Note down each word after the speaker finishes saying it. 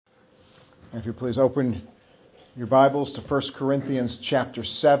And if you please open your Bibles to 1 Corinthians chapter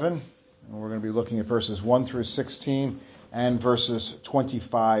 7. And we're going to be looking at verses 1 through 16 and verses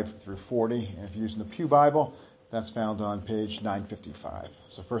 25 through 40. And if you're using the Pew Bible, that's found on page 955.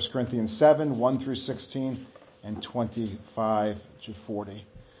 So 1 Corinthians 7, 1 through 16 and 25 to 40.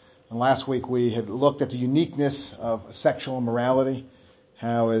 And last week we had looked at the uniqueness of sexual immorality,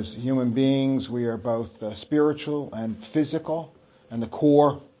 how as human beings we are both spiritual and physical, and the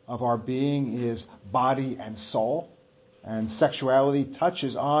core of our being is body and soul. And sexuality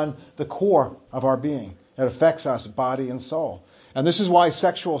touches on the core of our being. It affects us, body and soul. And this is why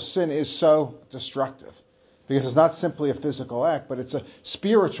sexual sin is so destructive. Because it's not simply a physical act, but it's a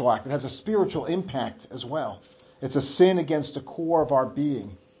spiritual act. It has a spiritual impact as well. It's a sin against the core of our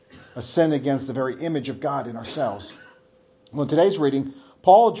being. A sin against the very image of God in ourselves. Well, in today's reading,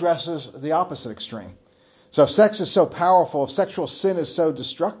 Paul addresses the opposite extreme. So if sex is so powerful, if sexual sin is so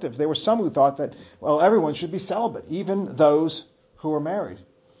destructive, there were some who thought that, well, everyone should be celibate, even those who are married.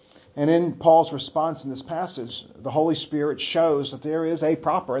 And in Paul's response in this passage, the Holy Spirit shows that there is a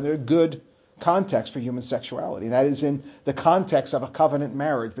proper and a good context for human sexuality. And that is in the context of a covenant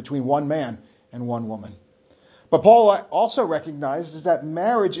marriage between one man and one woman. But Paul also recognizes that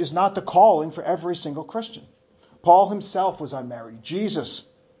marriage is not the calling for every single Christian. Paul himself was unmarried. Jesus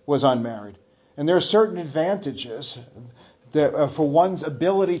was unmarried. And there are certain advantages for one's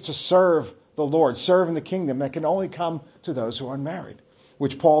ability to serve the Lord, serve in the kingdom, that can only come to those who are unmarried,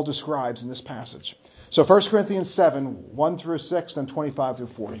 which Paul describes in this passage. So 1 Corinthians 7, 1 through 6, and 25 through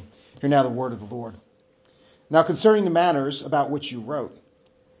 40. Hear now the word of the Lord. Now concerning the matters about which you wrote,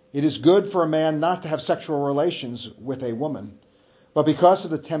 it is good for a man not to have sexual relations with a woman. But because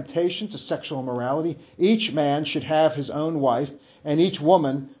of the temptation to sexual immorality, each man should have his own wife, and each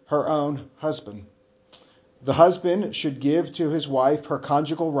woman her own husband. The husband should give to his wife her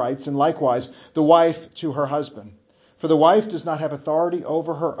conjugal rights, and likewise the wife to her husband. For the wife does not have authority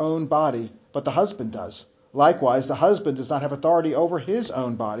over her own body, but the husband does. Likewise, the husband does not have authority over his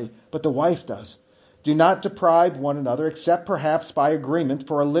own body, but the wife does. Do not deprive one another, except perhaps by agreement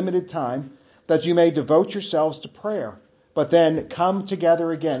for a limited time, that you may devote yourselves to prayer. But then come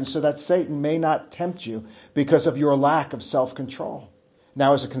together again, so that Satan may not tempt you because of your lack of self-control.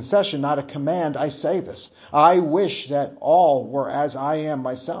 Now as a concession, not a command, I say this. I wish that all were as I am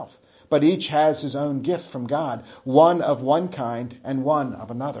myself, but each has his own gift from God, one of one kind and one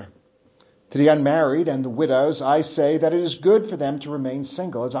of another. To the unmarried and the widows, I say that it is good for them to remain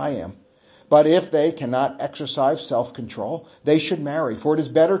single as I am. But if they cannot exercise self-control, they should marry, for it is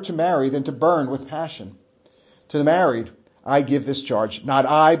better to marry than to burn with passion. To the married, I give this charge, not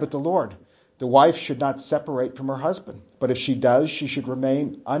I, but the Lord. The wife should not separate from her husband, but if she does, she should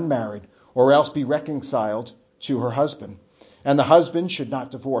remain unmarried, or else be reconciled to her husband. And the husband should not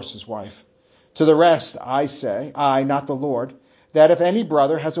divorce his wife. To the rest, I say, I, not the Lord, that if any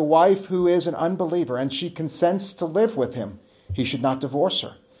brother has a wife who is an unbeliever, and she consents to live with him, he should not divorce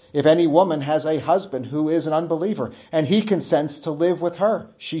her. If any woman has a husband who is an unbeliever, and he consents to live with her,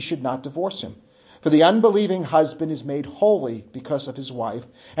 she should not divorce him. For the unbelieving husband is made holy because of his wife,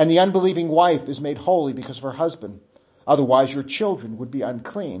 and the unbelieving wife is made holy because of her husband. Otherwise your children would be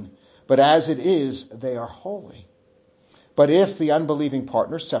unclean, but as it is, they are holy. But if the unbelieving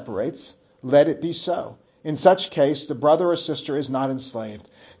partner separates, let it be so. In such case, the brother or sister is not enslaved.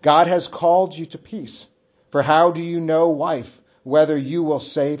 God has called you to peace. For how do you know, wife, whether you will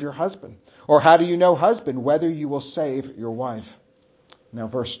save your husband? Or how do you know, husband, whether you will save your wife? Now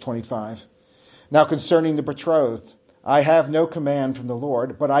verse 25. Now concerning the betrothed, I have no command from the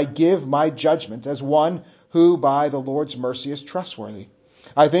Lord, but I give my judgment as one who by the Lord's mercy is trustworthy.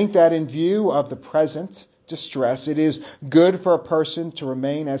 I think that in view of the present distress, it is good for a person to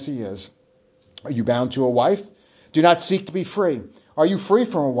remain as he is. Are you bound to a wife? Do not seek to be free. Are you free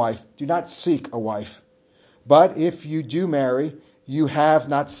from a wife? Do not seek a wife. But if you do marry, you have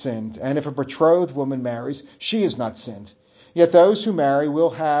not sinned. And if a betrothed woman marries, she has not sinned. Yet those who marry will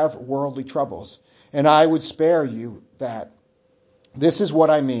have worldly troubles, and I would spare you that. This is what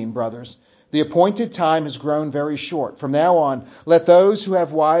I mean, brothers. The appointed time has grown very short. From now on, let those who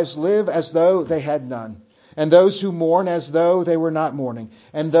have wives live as though they had none, and those who mourn as though they were not mourning,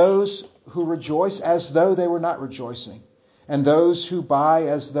 and those who rejoice as though they were not rejoicing, and those who buy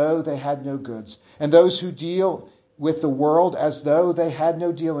as though they had no goods, and those who deal with the world as though they had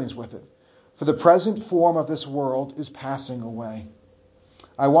no dealings with it. For the present form of this world is passing away.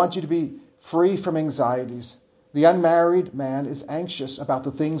 I want you to be free from anxieties. The unmarried man is anxious about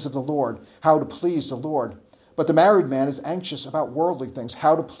the things of the Lord, how to please the Lord. But the married man is anxious about worldly things,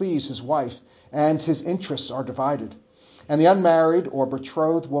 how to please his wife, and his interests are divided. And the unmarried or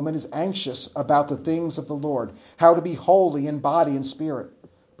betrothed woman is anxious about the things of the Lord, how to be holy in body and spirit.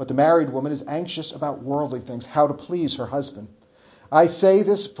 But the married woman is anxious about worldly things, how to please her husband. I say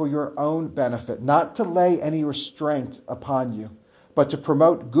this for your own benefit, not to lay any restraint upon you, but to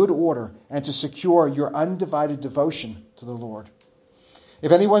promote good order and to secure your undivided devotion to the Lord.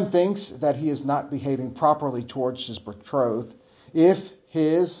 If anyone thinks that he is not behaving properly towards his betrothed, if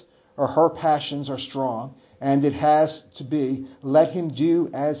his or her passions are strong, and it has to be, let him do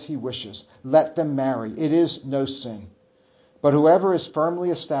as he wishes. Let them marry. It is no sin. But whoever is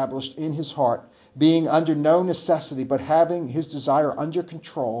firmly established in his heart, being under no necessity, but having his desire under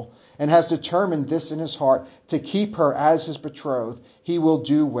control, and has determined this in his heart, to keep her as his betrothed, he will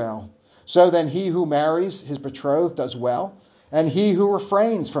do well. So then he who marries his betrothed does well, and he who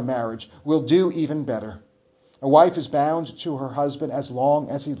refrains from marriage will do even better. A wife is bound to her husband as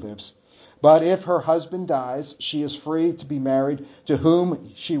long as he lives. But if her husband dies, she is free to be married to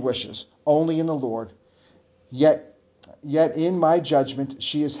whom she wishes, only in the Lord. Yet in my judgment,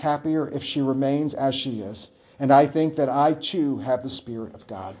 she is happier if she remains as she is. And I think that I too have the Spirit of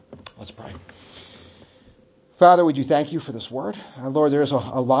God. Let's pray. Father, we do thank you for this word. Lord, there is a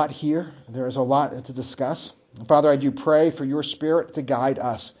lot here. There is a lot to discuss. Father, I do pray for your Spirit to guide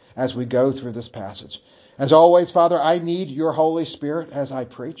us as we go through this passage. As always, Father, I need your Holy Spirit as I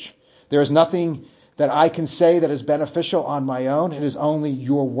preach. There is nothing that I can say that is beneficial on my own. It is only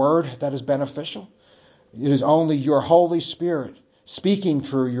your word that is beneficial. It is only your Holy Spirit speaking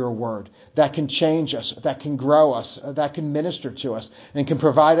through your word that can change us, that can grow us, that can minister to us, and can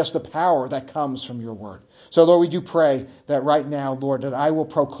provide us the power that comes from your word. So, Lord, we do pray that right now, Lord, that I will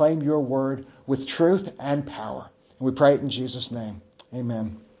proclaim your word with truth and power. And we pray it in Jesus' name.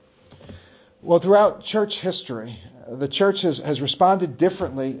 Amen. Well, throughout church history, the church has responded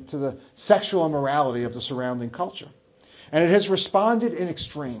differently to the sexual immorality of the surrounding culture. And it has responded in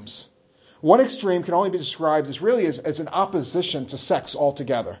extremes. One extreme can only be described as really as an opposition to sex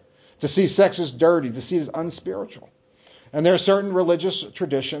altogether. To see sex as dirty, to see it as unspiritual. And there are certain religious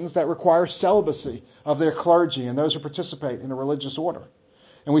traditions that require celibacy of their clergy and those who participate in a religious order.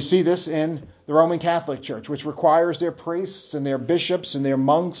 And we see this in the Roman Catholic Church, which requires their priests and their bishops and their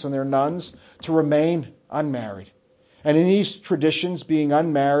monks and their nuns to remain unmarried. And in these traditions, being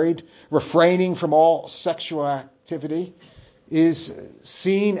unmarried, refraining from all sexual activity, is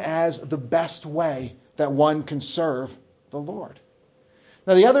seen as the best way that one can serve the Lord.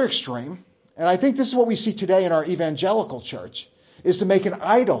 Now, the other extreme, and I think this is what we see today in our evangelical church, is to make an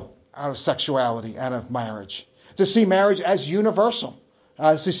idol out of sexuality, out of marriage. To see marriage as universal.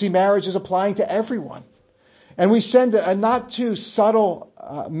 To see marriage as applying to everyone. And we send a not too subtle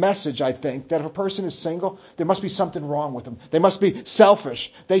message, I think, that if a person is single, there must be something wrong with them. They must be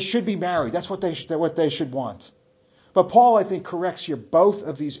selfish. They should be married. That's what they should want. But Paul, I think, corrects here both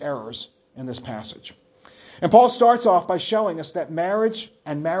of these errors in this passage. And Paul starts off by showing us that marriage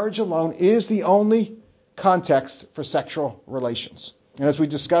and marriage alone is the only context for sexual relations. And as we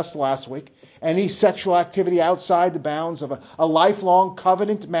discussed last week, any sexual activity outside the bounds of a lifelong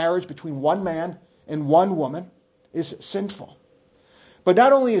covenant marriage between one man and one woman is sinful. But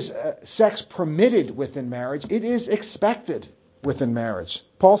not only is sex permitted within marriage, it is expected within marriage.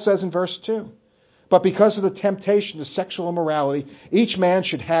 Paul says in verse 2, but because of the temptation to sexual immorality, each man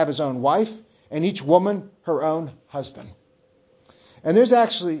should have his own wife and each woman her own husband. And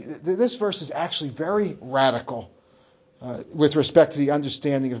this verse is actually very radical with respect to the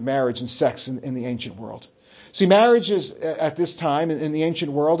understanding of marriage and sex in the ancient world. See, marriages at this time in the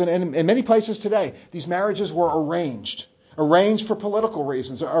ancient world and in many places today, these marriages were arranged for political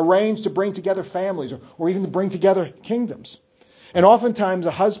reasons, arranged to bring together families or even to bring together kingdoms. And oftentimes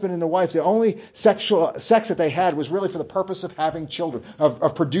the husband and the wife, the only sex that they had was really for the purpose of having children,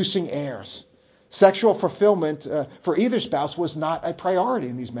 of producing heirs. Sexual fulfillment for either spouse was not a priority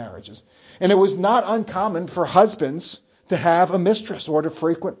in these marriages. And it was not uncommon for husbands to have a mistress or to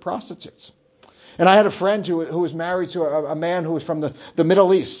frequent prostitutes. And I had a friend who was married to a man who was from the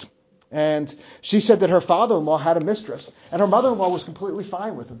Middle East. And she said that her father-in-law had a mistress, and her mother-in-law was completely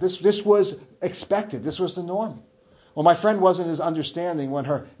fine with it. This was expected. This was the norm. Well, my friend wasn't as understanding when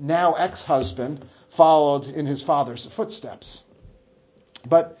her now ex-husband followed in his father's footsteps.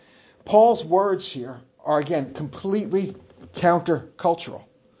 But Paul's words here are, again, completely countercultural.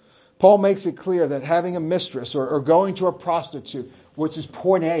 Paul makes it clear that having a mistress or going to a prostitute, which is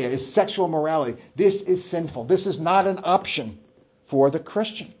porneia, is sexual morality, this is sinful. This is not an option for the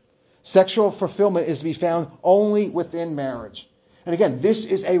Christian. Sexual fulfillment is to be found only within marriage. And again, this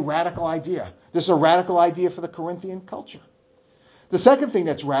is a radical idea. This is a radical idea for the Corinthian culture. The second thing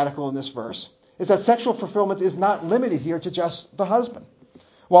that's radical in this verse is that sexual fulfillment is not limited here to just the husband.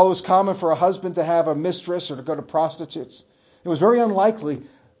 While it was common for a husband to have a mistress or to go to prostitutes, it was very unlikely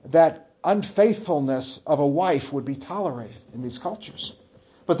that unfaithfulness of a wife would be tolerated in these cultures.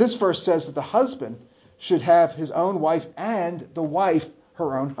 But this verse says that the husband should have his own wife and the wife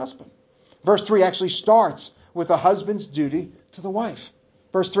her own husband. Verse 3 actually starts with the husband's duty to the wife.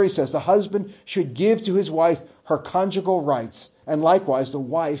 Verse 3 says the husband should give to his wife her conjugal rights, and likewise the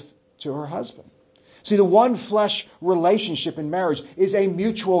wife to her husband. See, the one flesh relationship in marriage is a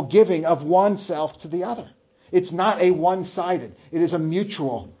mutual giving of oneself to the other. It's not a one-sided. It is a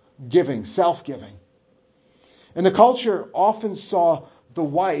mutual giving, self-giving. And the culture often saw the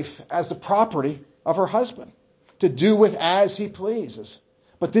wife as the property of her husband, to do with as he pleases.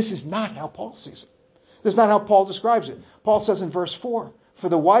 But this is not how Paul sees it. This is not how Paul describes it. Paul says in verse 4, for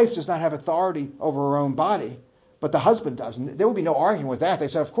the wife does not have authority over her own body, but the husband does. And there would be no arguing with that. They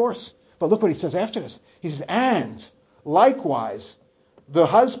said, of course. But look what he says after this. He says, and likewise, the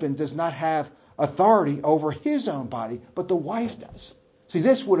husband does not have authority over his own body, but the wife does. See,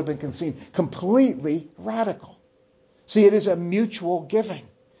 this would have been seen completely radical. See, it is a mutual giving.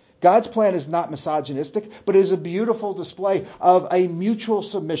 God's plan is not misogynistic, but it is a beautiful display of a mutual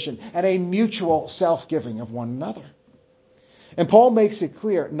submission and a mutual self-giving of one another. And Paul makes it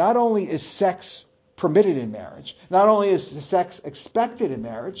clear, not only is sex permitted in marriage, not only is sex expected in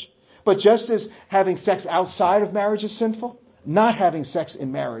marriage, but just as having sex outside of marriage is sinful, not having sex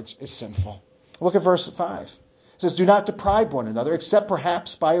in marriage is sinful. Look at verse 5. It says, do not deprive one another, except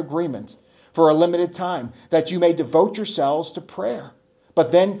perhaps by agreement, for a limited time, that you may devote yourselves to prayer,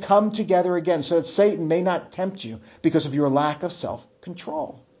 but then come together again, so that Satan may not tempt you because of your lack of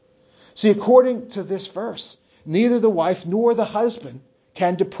self-control. See, according to this verse, neither the wife nor the husband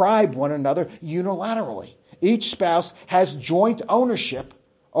can deprive one another unilaterally. Each spouse has joint ownership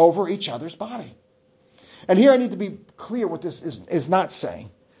over each other's body. And here I need to be clear what this is not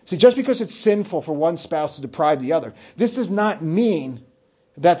saying. See, just because it's sinful for one spouse to deprive the other, this does not mean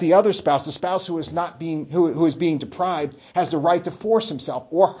that the other spouse, the spouse who is being deprived, has the right to force himself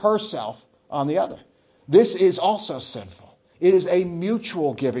or herself on the other. This is also sinful. It is a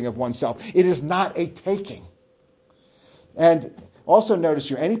mutual giving of oneself. It is not a taking. And also notice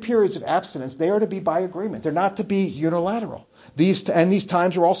here, any periods of abstinence, they are to be by agreement. They're not to be unilateral. These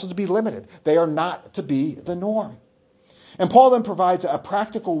times are also to be limited. They are not to be the norm. And Paul then provides a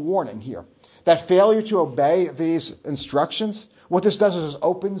practical warning here that failure to obey these instructions, what this does is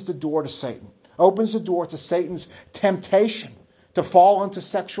opens the door to Satan. Opens the door to Satan's temptation to fall into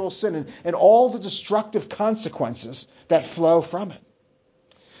sexual sin and all the destructive consequences that flow from it.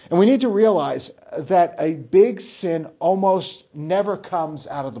 And we need to realize that a big sin almost never comes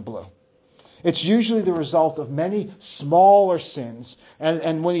out of the blue. It's usually the result of many smaller sins.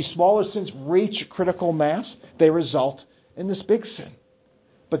 And when these smaller sins reach critical mass, they result in this big sin.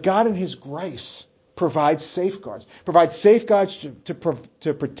 But God in His grace provides safeguards. Provides safeguards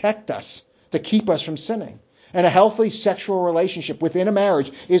to protect us, to keep us from sinning. And a healthy sexual relationship within a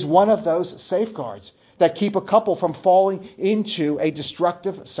marriage is one of those safeguards that keep a couple from falling into a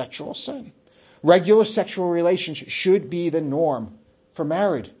destructive sexual sin. Regular sexual relationships should be the norm for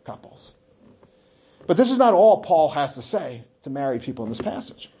married couples. But this is not all Paul has to say to married people in this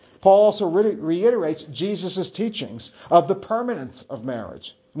passage. Paul also reiterates Jesus' teachings of the permanence of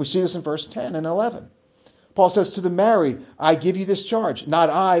marriage. We see this in verse 10 and 11. Paul says, to the married, I give you this charge, not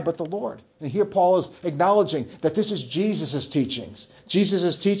I, but the Lord. And here Paul is acknowledging that this is Jesus' teachings.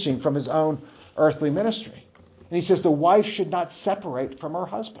 Jesus' teaching from his own earthly ministry. And he says the wife should not separate from her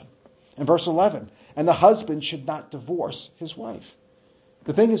husband. In verse 11, and the husband should not divorce his wife.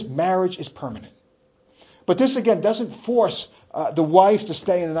 The thing is, marriage is permanent. But this, again, doesn't force the wife to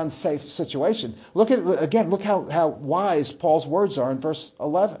stay in an unsafe situation. Look how wise Paul's words are in verse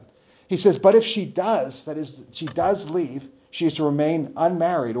 11. He says, but if she does, that is, she does leave, she is to remain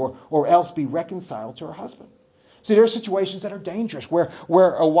unmarried or else be reconciled to her husband. See, there are situations that are dangerous where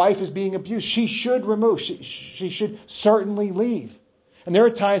a wife is being abused. She should remove. She should certainly leave. And there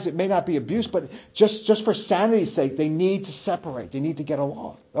are times it may not be abuse, but just for sanity's sake, they need to separate. They need to get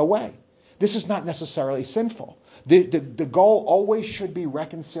away. This is not necessarily sinful. The goal always should be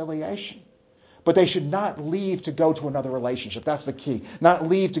reconciliation. But they should not leave to go to another relationship. That's the key. Not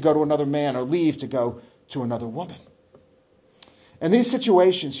leave to go to another man or leave to go to another woman. And these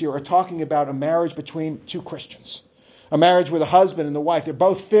situations here are talking about a marriage between two Christians. A marriage where the husband and the wife, they're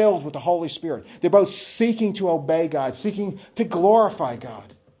both filled with the Holy Spirit. They're both seeking to obey God, seeking to glorify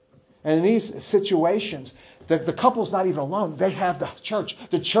God. And in these situations, the couple's not even alone. They have the church.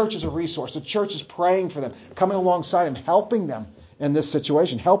 The church is a resource. The church is praying for them, coming alongside them, helping them in this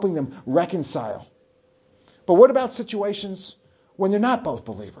situation, helping them reconcile. But what about situations when they're not both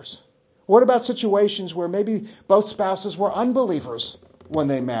believers? What about situations where maybe both spouses were unbelievers when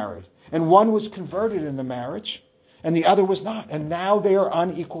they married, and one was converted in the marriage and the other was not, and now they are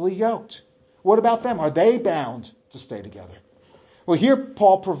unequally yoked? What about them? Are they bound to stay together? Well, here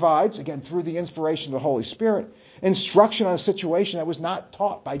Paul provides, again through the inspiration of the Holy Spirit, instruction on a situation that was not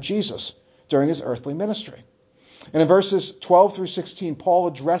taught by Jesus during his earthly ministry. And in verses 12 through 16, Paul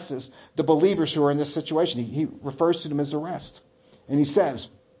addresses the believers who are in this situation. He refers to them as the rest. And he says,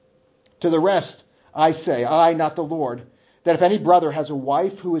 "To the rest I say, I, not the Lord, that if any brother has a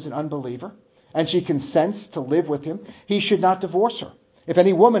wife who is an unbeliever, and she consents to live with him, he should not divorce her. If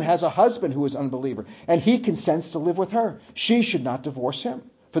any woman has a husband who is an unbeliever, and he consents to live with her, she should not divorce him.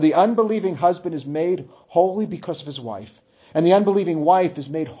 For the unbelieving husband is made holy because of his wife, and the unbelieving wife is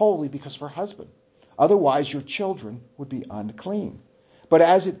made holy because of her husband. Otherwise your children would be unclean. But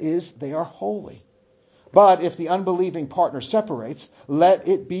as it is, they are holy. But if the unbelieving partner separates, let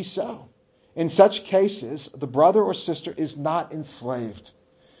it be so. In such cases, the brother or sister is not enslaved.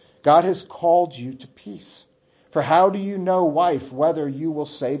 God has called you to peace. For how do you know, wife, whether you will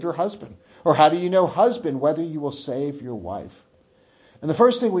save your husband? Or how do you know, husband, whether you will save your wife?" And the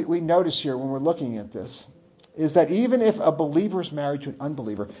first thing we notice here when we're looking at this is that even if a believer is married to an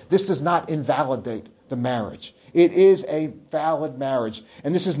unbeliever, this does not invalidate the marriage. It is a valid marriage,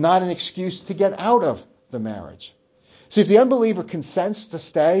 and this is not an excuse to get out of the marriage. See, if the unbeliever consents to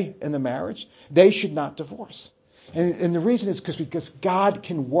stay in the marriage, they should not divorce. And the reason is because God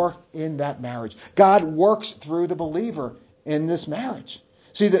can work in that marriage. God works through the believer in this marriage.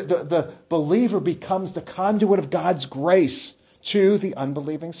 See, the believer becomes the conduit of God's grace to the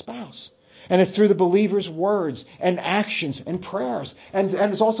unbelieving spouse. And it's through the believer's words and actions and prayers. And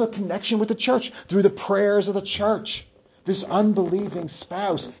it's also a connection with the church through the prayers of the church. This unbelieving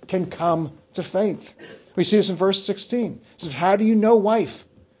spouse can come to faith. We see this in verse 16. It says, "How do you know, wife,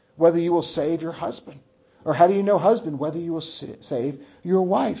 whether you will save your husband? Or how do you know, husband, whether you will save your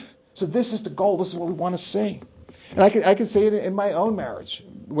wife?" So this is the goal. This is what we want to see. And I can see it in my own marriage.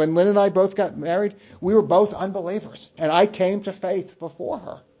 When Lynn and I both got married, we were both unbelievers. And I came to faith before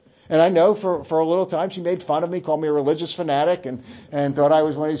her. And I know for a little time she made fun of me, called me a religious fanatic, and thought I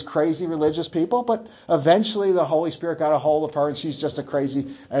was one of these crazy religious people. But eventually the Holy Spirit got a hold of her, and she's just as crazy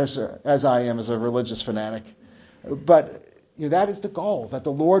as I am as a religious fanatic. But that is the goal, that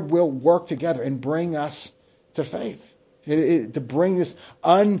the Lord will work together and bring us to faith. To bring this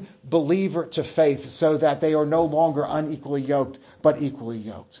unbeliever to faith so that they are no longer unequally yoked, but equally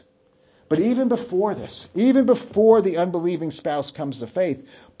yoked. But even before this, even before the unbelieving spouse comes to faith,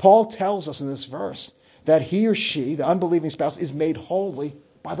 Paul tells us in this verse that he or she, the unbelieving spouse, is made holy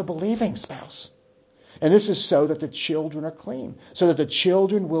by the believing spouse. And this is so that the children are clean, so that the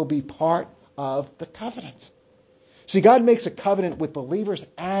children will be part of the covenant. See, God makes a covenant with believers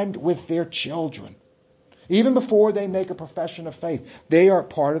and with their children. Even before they make a profession of faith, they are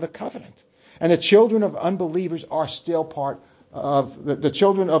part of the covenant. And the children of unbelievers are still part of, the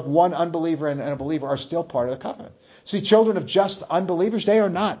children of one unbeliever and a believer are still part of the covenant. See, children of just unbelievers, they are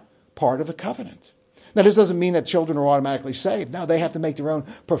not part of the covenant. Now, this doesn't mean that children are automatically saved. No, they have to make their own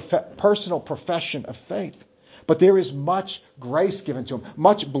personal profession of faith. But there is much grace given to them,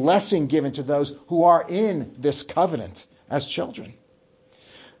 much blessing given to those who are in this covenant as children.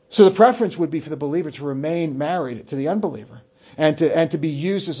 So the preference would be for the believer to remain married to the unbeliever and to be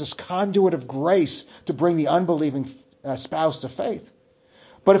used as this conduit of grace to bring the unbelieving spouse to faith.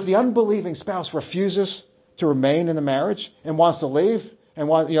 But if the unbelieving spouse refuses to remain in the marriage and wants to leave, and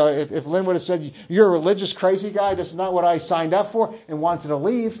if Lynn would have said, "You're a religious crazy guy, this is not what I signed up for," and wanted to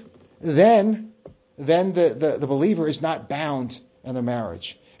leave, then the believer is not bound in the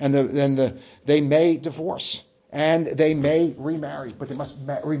marriage, and they may divorce. And they may remarry, but they must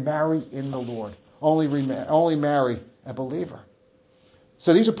remarry in the Lord. Only marry a believer.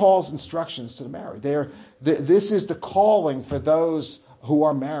 So these are Paul's instructions to the married. This is the calling for those who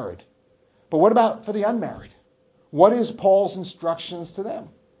are married. But what about for the unmarried? What is Paul's instructions to them?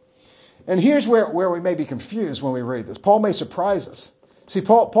 And here's where we may be confused when we read this. Paul may surprise us. See,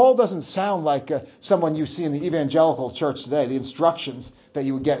 Paul doesn't sound like someone you see in the evangelical church today, the instructions that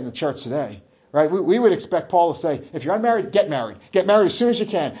you would get in the church today. Right? We would expect Paul to say, if you're unmarried, get married. Get married as soon as you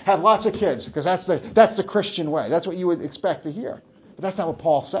can. Have lots of kids, because that's the Christian way. That's what you would expect to hear. But that's not what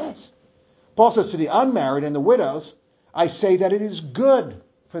Paul says. Paul says to the unmarried and the widows, I say that it is good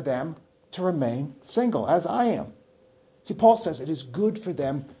for them to remain single, as I am. See, Paul says it is good for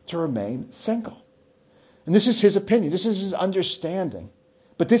them to remain single. And this is his opinion. This is his understanding.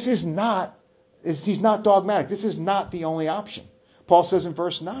 But he's not dogmatic. This is not the only option. Paul says in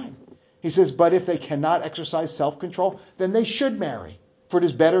verse 9, he says, but if they cannot exercise self-control, then they should marry, for it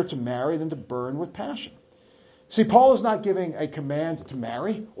is better to marry than to burn with passion. See, Paul is not giving a command to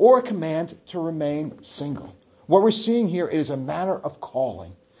marry or a command to remain single. What we're seeing here is a matter of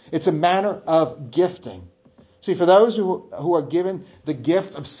calling. It's a matter of gifting. See, for those who are given the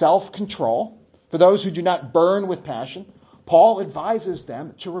gift of self-control, for those who do not burn with passion, Paul advises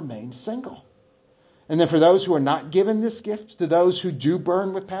them to remain single. And then for those who are not given this gift, to those who do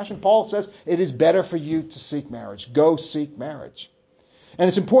burn with passion, Paul says it is better for you to seek marriage. Go seek marriage. And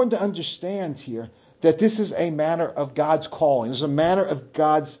it's important to understand here that this is a matter of God's calling. This is a matter of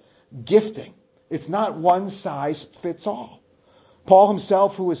God's gifting. It's not one size fits all. Paul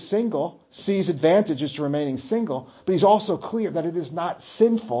himself, who is single, sees advantages to remaining single, but he's also clear that it is not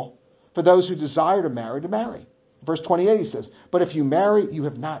sinful for those who desire to marry. Verse 28 he says, but if you marry, you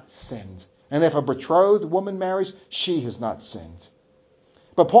have not sinned. And if a betrothed woman marries, she has not sinned.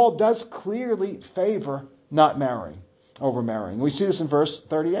 But Paul does clearly favor not marrying over marrying. We see this in verse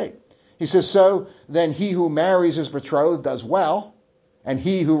 38. He says, so then he who marries his betrothed does well, and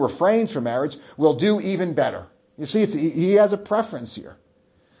he who refrains from marriage will do even better. You see, he has a preference here.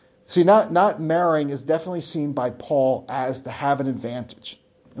 See, not marrying is definitely seen by Paul as to have an advantage.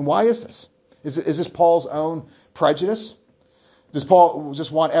 And why is this? Is this Paul's own prejudice? Does Paul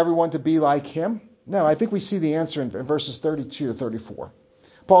just want everyone to be like him? No, I think we see the answer in verses 32 to 34.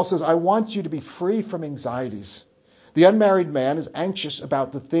 Paul says, I want you to be free from anxieties. The unmarried man is anxious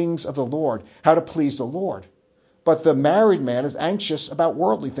about the things of the Lord, how to please the Lord. But the married man is anxious about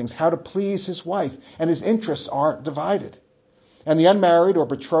worldly things, how to please his wife, and his interests are divided. And the unmarried or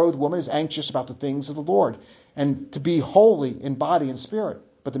betrothed woman is anxious about the things of the Lord, and to be holy in body and spirit.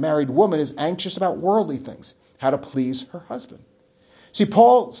 But the married woman is anxious about worldly things, how to please her husband. See,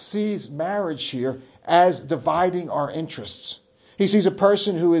 Paul sees marriage here as dividing our interests. He sees a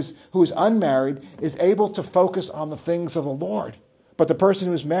person who is unmarried is able to focus on the things of the Lord. But the person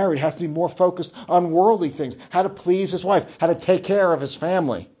who is married has to be more focused on worldly things, how to please his wife, how to take care of his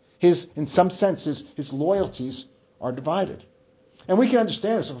family. In some sense, his loyalties are divided. And we can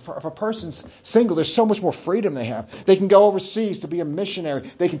understand this. If a person's single, there's so much more freedom they have. They can go overseas to be a missionary.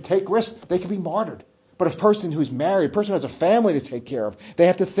 They can take risks. They can be martyred. But a person who's married, a person who has a family to take care of, they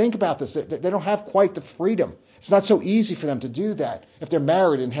have to think about this. They don't have quite the freedom. It's not so easy for them to do that if they're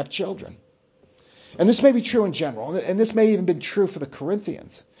married and have children. And this may be true in general, and this may even been true for the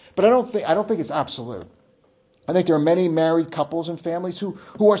Corinthians. But I don't think it's absolute. I think there are many married couples and families who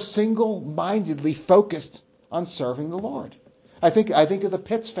are single-mindedly focused on serving the Lord. I think of the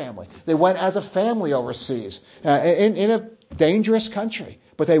Pitts family. They went as a family overseas in a dangerous country,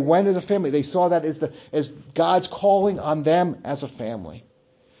 but they went as a family. They saw that as God's calling on them as a family.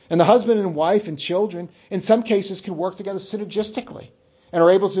 And the husband and wife and children, in some cases, can work together synergistically and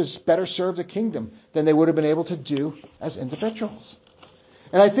are able to better serve the kingdom than they would have been able to do as individuals.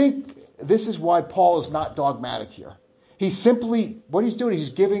 And I think this is why Paul is not dogmatic here. What he's doing is he's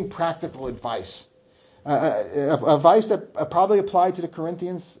giving practical advice. Advice that probably applied to the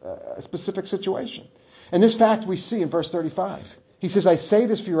Corinthians' specific situation. And this fact we see in verse 35. He says, I say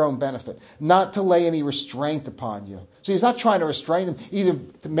this for your own benefit, not to lay any restraint upon you. So he's not trying to restrain them,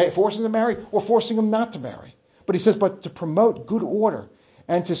 either forcing them to marry or forcing them not to marry. But he says, but to promote good order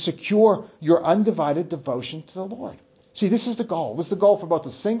and to secure your undivided devotion to the Lord. See, this is the goal. This is the goal for both the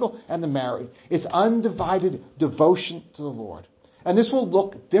single and the married. It's undivided devotion to the Lord. And this will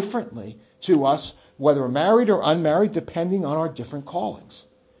look differently to us, whether we're married or unmarried, depending on our different callings.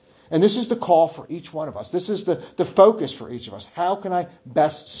 And this is the call for each one of us. This is the focus for each of us. How can I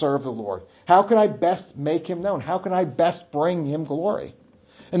best serve the Lord? How can I best make him known? How can I best bring him glory?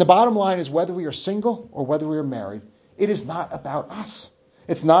 And the bottom line is, whether we are single or whether we are married, it is not about us.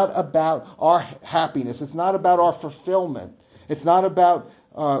 It's not about our happiness. It's not about our fulfillment. It's not about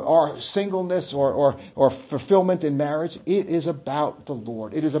our singleness or fulfillment in marriage. It is about the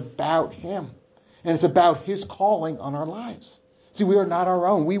Lord. It is about him. And it's about his calling on our lives. See, we are not our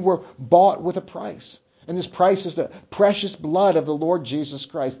own. We were bought with a price. And this price is the precious blood of the Lord Jesus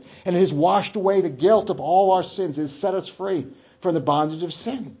Christ. And it has washed away the guilt of all our sins. It has set us free from the bondage of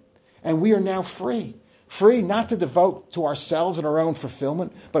sin. And we are now free. Free not to devote to ourselves and our own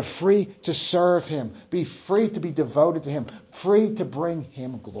fulfillment, but free to serve him. Be free to be devoted to him. Free to bring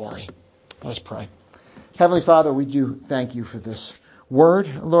him glory. Let's pray. Heavenly Father, we do thank you for this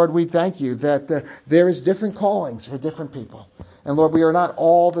word. Lord, we thank you that there is different callings for different people. And Lord, we are not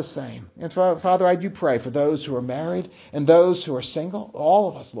all the same. And Father, I do pray for those who are married and those who are single, all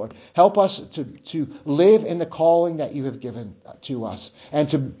of us, Lord. Help us to live in the calling that you have given to us and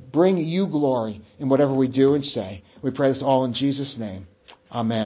to bring you glory in whatever we do and say. We pray this all in Jesus' name. Amen.